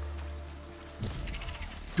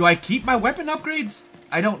 do I keep my weapon upgrades?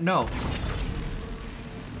 I don't know.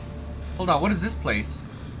 Hold on, what is this place?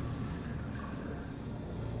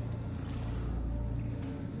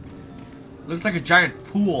 Looks like a giant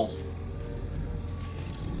pool.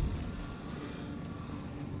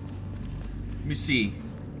 Let me see.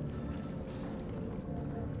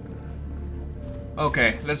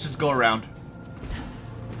 Okay, let's just go around.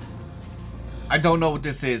 I don't know what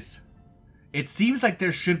this is. It seems like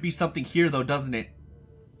there should be something here though, doesn't it?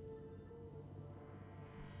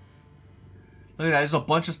 Look at that, there's a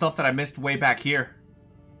bunch of stuff that I missed way back here.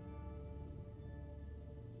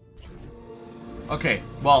 Okay,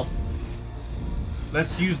 well,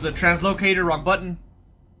 let's use the translocator. Wrong button.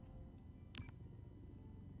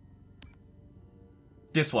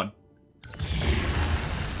 This one.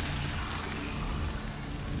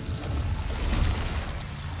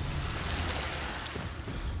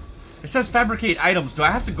 It says fabricate items. Do I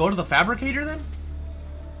have to go to the fabricator then?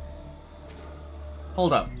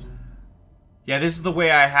 Hold up. Yeah, this is the way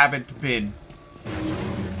I haven't been.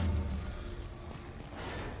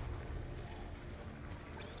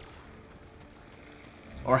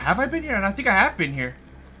 Or have I been here? And I think I have been here.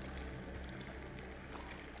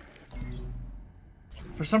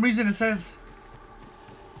 For some reason it says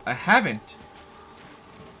I haven't.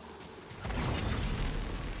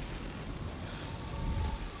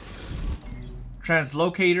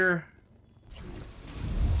 Translocator.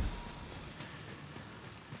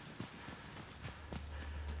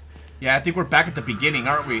 Yeah, I think we're back at the beginning,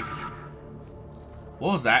 aren't we?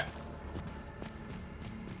 What was that?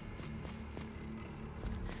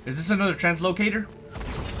 Is this another translocator?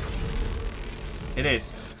 It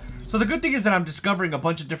is. So the good thing is that I'm discovering a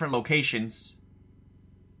bunch of different locations.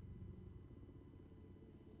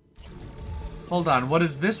 Hold on, what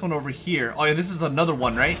is this one over here? Oh yeah, this is another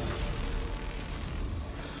one, right?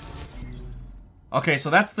 Okay, so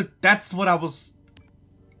that's what I was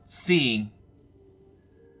seeing.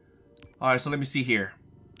 Alright, so let me see here.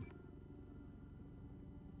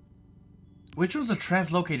 Which one's the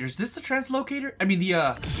translocator? Is this the translocator? I mean the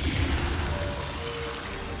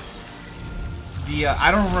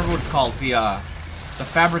I don't remember what it's called. The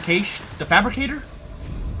fabricator?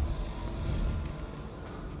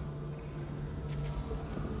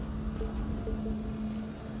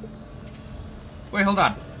 Wait, hold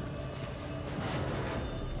on.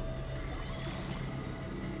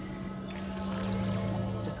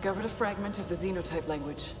 Discovered a fragment of the xenotype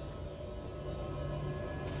language.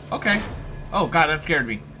 Okay. Oh god, that scared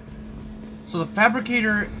me. So the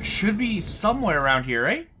fabricator should be somewhere around here,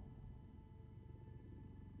 right?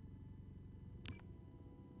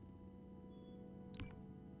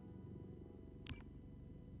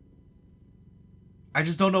 I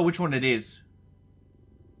just don't know which one it is.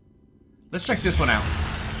 Let's check this one out.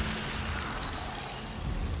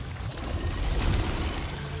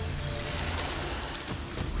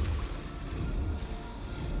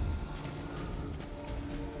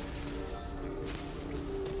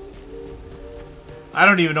 I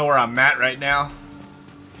don't even know where I'm at right now.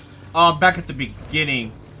 Oh, I'm back at the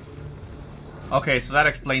beginning. Okay, so that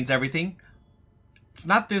explains everything. It's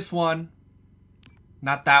not this one.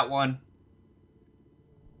 Not that one.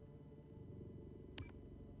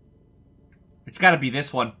 It's gotta be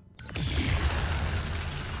this one.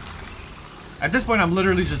 At this point, I'm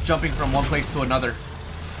literally just jumping from one place to another.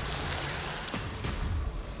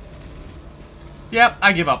 Yep,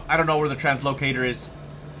 I give up. I don't know where the translocator is.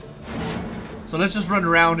 So let's just run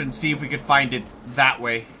around and see if we can find it that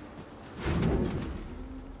way.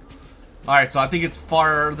 Alright, so I think it's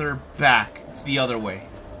farther back. It's the other way.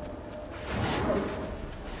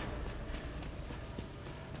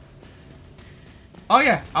 Oh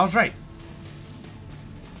yeah, I was right.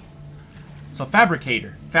 So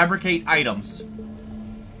fabricator. Fabricate items.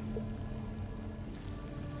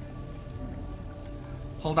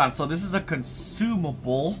 Hold on, so this is a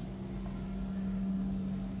consumable.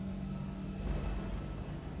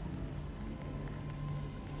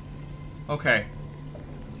 Okay.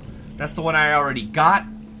 That's the one I already got.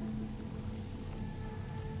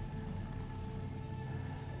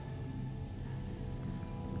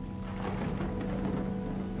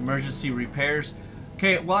 Emergency repairs.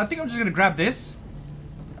 Okay, well, I think I'm just gonna grab this.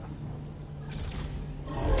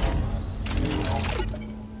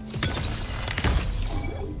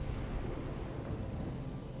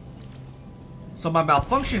 So my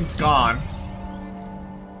malfunction's gone.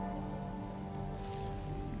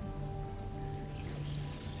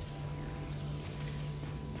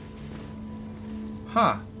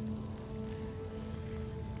 Huh.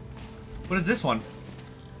 What is this one?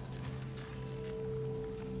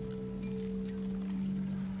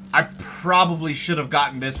 I probably should have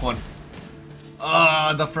gotten this one.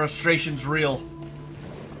 The frustration's real.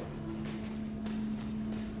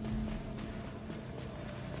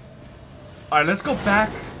 Alright, let's go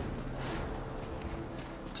back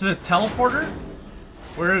to the teleporter.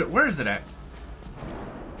 Where is it at?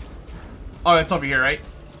 Oh, it's over here, right?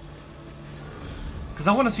 Because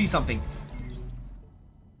I want to see something.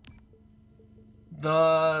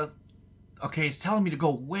 Okay, it's telling me to go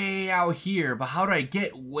way out here, but how do I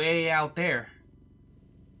get way out there?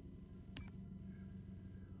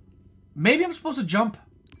 Maybe I'm supposed to jump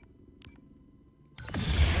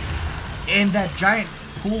in that giant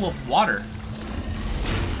pool of water.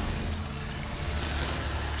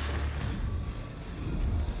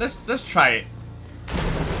 Let's try it.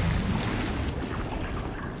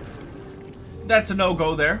 That's a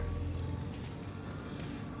no-go there.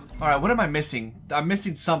 Alright, what am I missing? I'm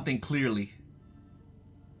missing something clearly.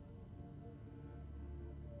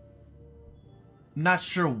 Not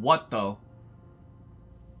sure what though.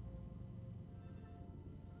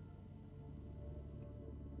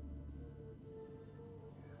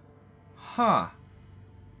 Huh.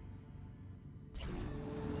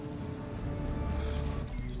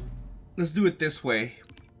 Let's do it this way.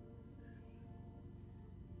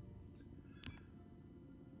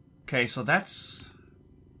 Okay, so that's...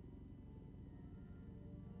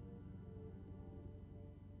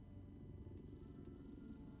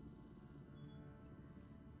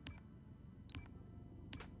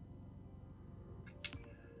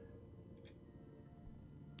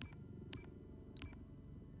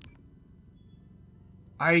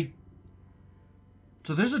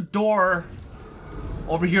 So there's a door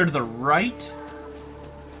over here to the right.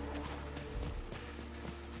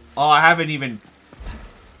 Oh, I haven't even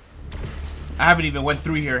went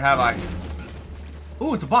through here, have I?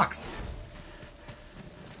 Ooh, it's a box.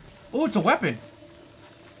 Ooh, it's a weapon.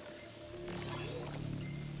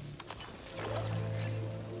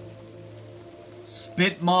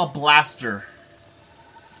 Spitmaw Blaster.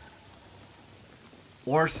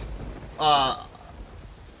 Or,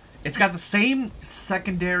 it's got the same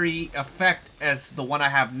secondary effect as the one I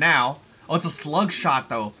have now. Oh, it's a slug shot,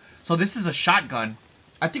 though. So this is a shotgun.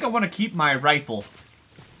 I think I want to keep my rifle.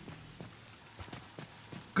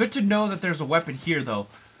 Good to know that there's a weapon here, though.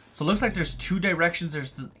 So it looks like there's two directions.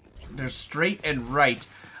 There's straight and right.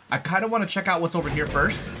 I kind of want to check out what's over here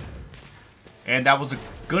first. And that was a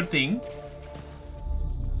good thing.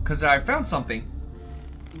 Because I found something.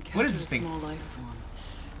 What is this thing? Small life form.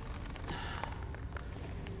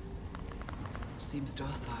 Seems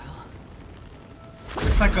docile.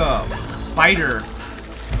 Looks like a spider.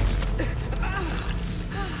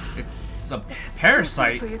 It's a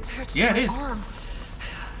parasite. Yeah, it is.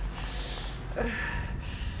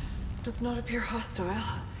 Does not appear hostile.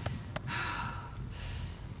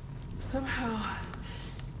 Somehow,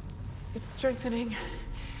 it's strengthening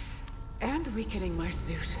and weakening my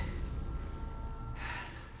suit.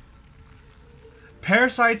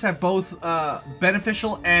 Parasites have both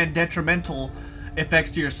beneficial and detrimental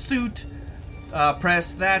effects to your suit.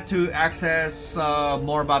 Press that to access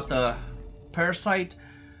more about the parasite.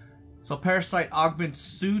 So parasite augments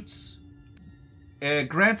suits. It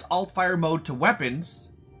grants alt fire mode to weapons.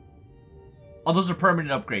 Oh, those are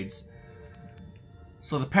permanent upgrades.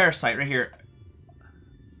 So the parasite right here.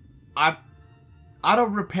 Auto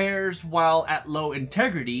repairs while at low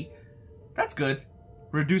integrity. That's good.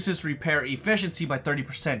 Reduces repair efficiency by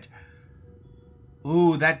 30%.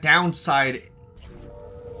 Ooh, that downside...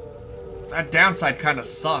 That downside kind of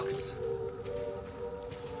sucks.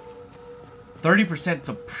 30% is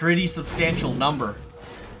a pretty substantial number.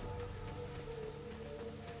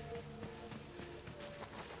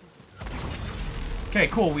 Okay,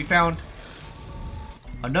 cool. We found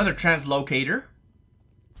another translocator.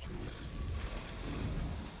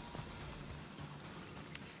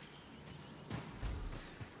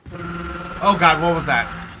 Oh god, what was that?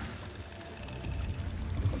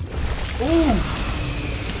 Ooh!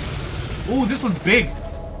 Ooh, this one's big.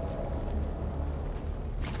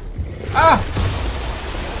 Ah!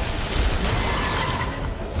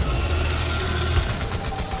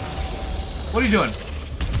 What are you doing?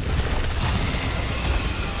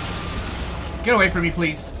 Get away from me,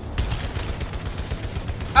 please.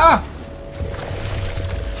 Ah!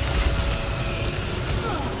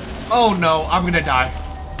 Oh no, I'm gonna die.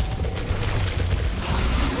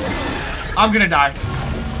 I'm gonna die.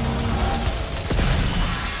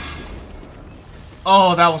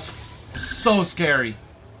 Oh, that was so scary.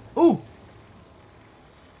 Ooh.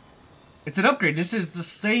 It's an upgrade. This is the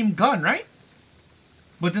same gun, right?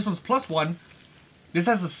 But this one's +1. This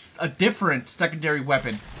has a different secondary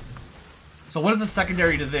weapon. So what is the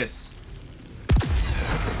secondary to this?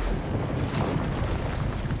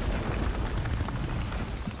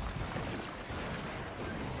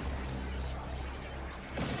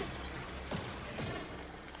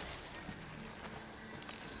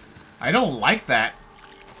 I don't like that.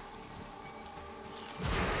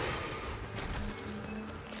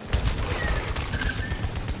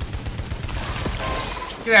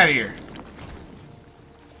 Get out of here.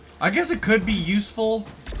 I guess it could be useful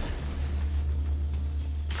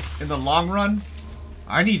in the long run.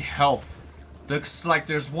 I need health. Looks like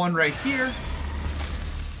there's one right here.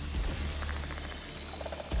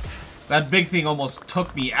 That big thing almost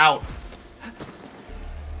took me out.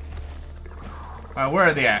 Alright, where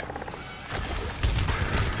are they at?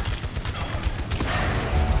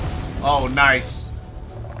 Oh, nice.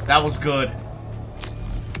 That was good.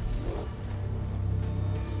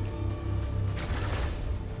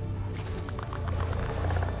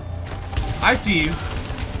 I see you.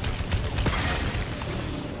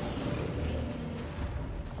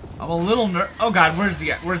 I'm a little oh god, where's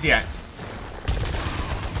he at? Where's he at?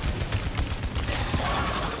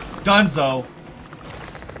 Dunzo.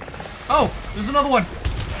 Oh, there's another one.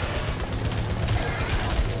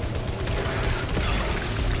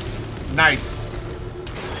 Nice.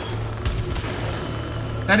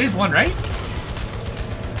 That is one, right?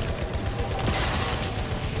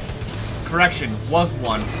 Correction, was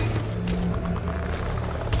one.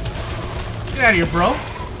 Get out of here, bro.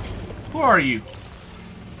 Who are you?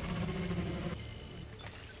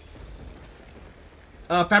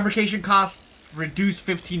 Fabrication cost reduced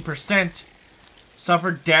 15%.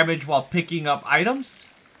 Suffered damage while picking up items.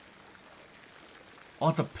 Oh,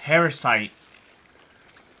 it's a parasite.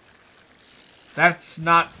 That's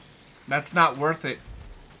not worth it.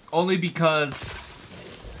 Only because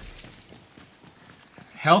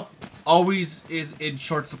health always is in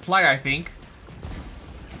short supply, I think.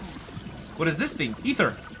 What is this thing?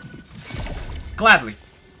 Ether. Gladly.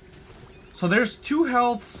 So there's 2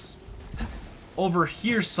 healths over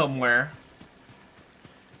here somewhere.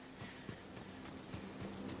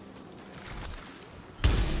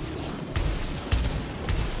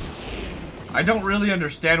 I don't really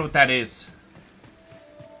understand what that is.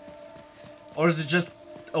 Or is it just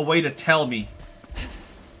a way to tell me?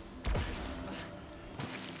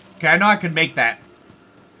 Okay, I know I can make that.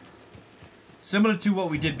 Similar to what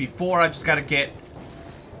we did before, I just gotta get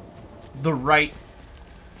the right...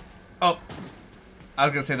 Oh, I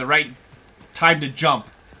was gonna say the right time to jump.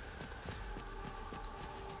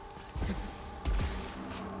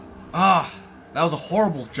 Ah, that was a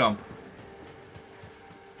horrible jump.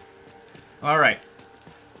 Alright.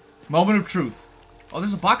 Moment of truth. Oh,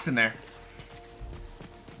 there's a box in there.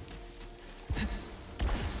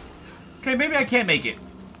 Okay, maybe I can't make it.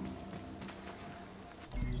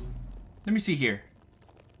 Let me see here.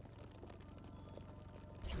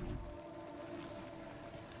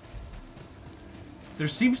 There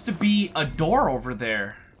seems to be a door over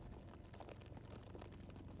there.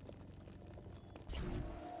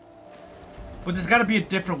 But there's gotta be a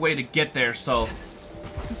different way to get there, so...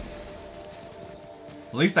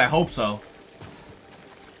 At least I hope so.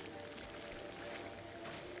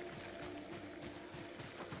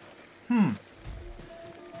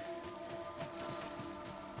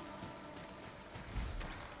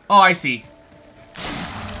 Oh, I see.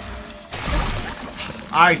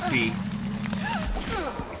 I see.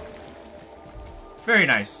 Very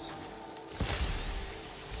nice.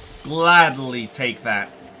 Gladly take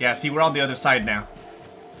that. Yeah, see, we're on the other side now.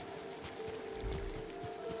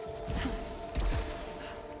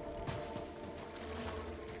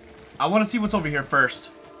 I want to see what's over here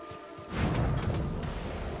first.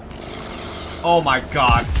 Oh my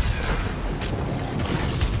god.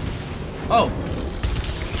 Oh.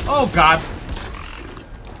 Oh god.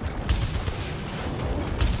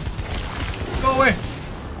 Go away.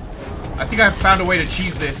 I think I found a way to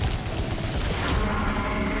cheese this.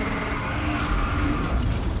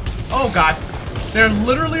 Oh god. They're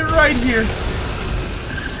literally right here.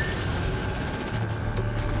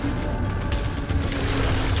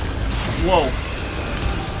 Whoa.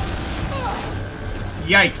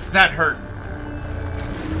 Yikes, that hurt.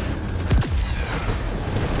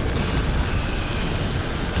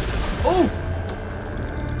 Oh!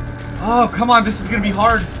 Oh, come on, this is gonna be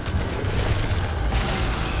hard.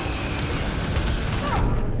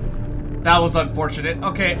 That was unfortunate.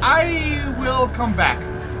 Okay, I will come back.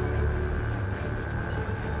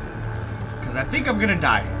 Because I think I'm gonna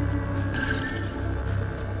die.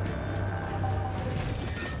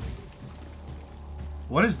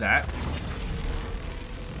 What is that?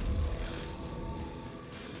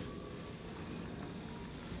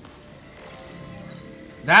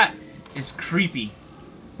 That is creepy.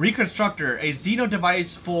 Reconstructor, a Xeno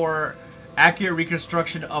device for accurate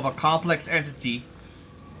reconstruction of a complex entity.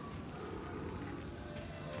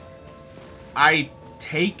 I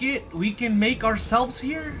take it we can make ourselves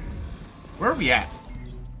here? Where are we at?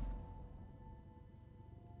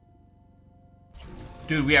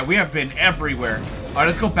 Dude, we have been everywhere. Alright,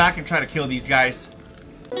 let's go back and try to kill these guys.